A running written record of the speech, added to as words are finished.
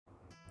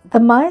The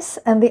Mice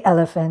and the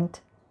Elephant,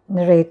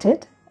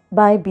 narrated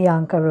by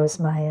Bianca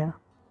Rosemeyer.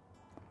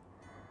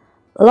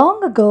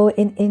 Long ago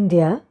in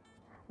India,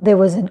 there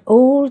was an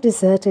old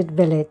deserted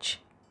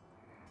village.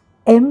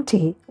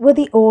 Empty were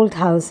the old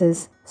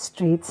houses,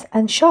 streets,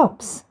 and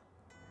shops.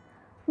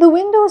 The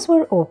windows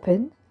were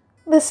open,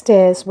 the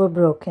stairs were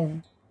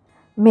broken,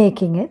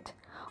 making it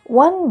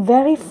one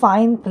very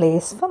fine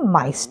place for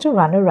mice to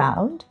run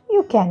around,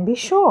 you can be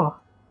sure.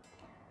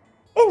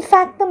 In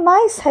fact, the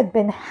mice had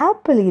been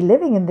happily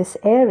living in this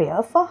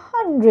area for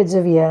hundreds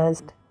of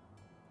years.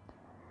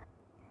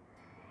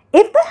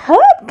 "If the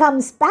herd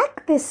comes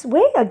back this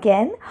way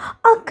again,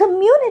 our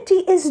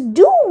community is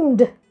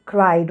doomed,"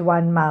 cried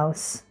one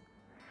mouse.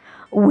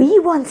 "We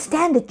won't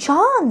stand a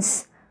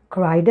chance,"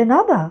 cried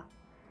another.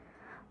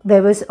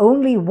 There was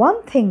only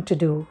one thing to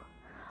do.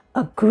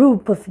 A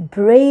group of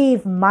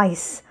brave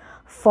mice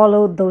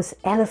followed those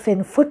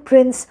elephant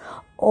footprints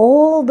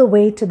all the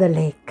way to the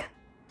lake.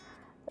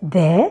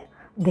 There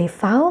they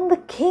found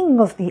the king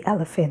of the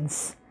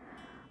elephants.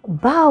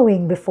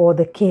 Bowing before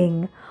the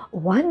king,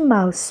 one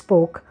mouse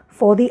spoke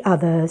for the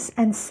others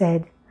and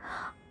said,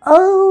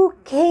 "O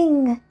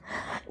king,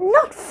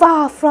 not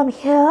far from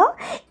here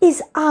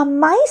is our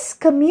mice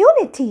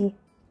community.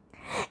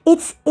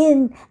 It's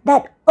in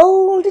that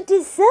old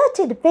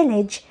deserted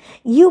village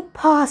you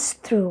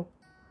passed through.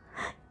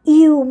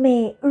 You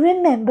may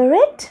remember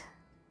it?"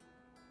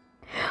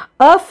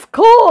 "Of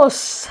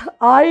course,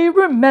 I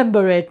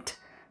remember it,"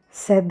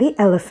 said the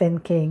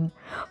Elephant King.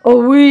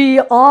 "We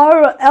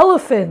are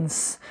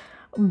elephants,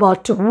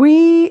 but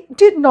we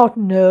did not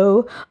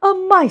know a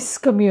mice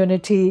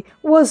community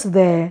was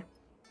there."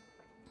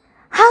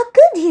 "How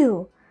could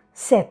you?"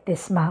 said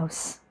this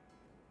mouse.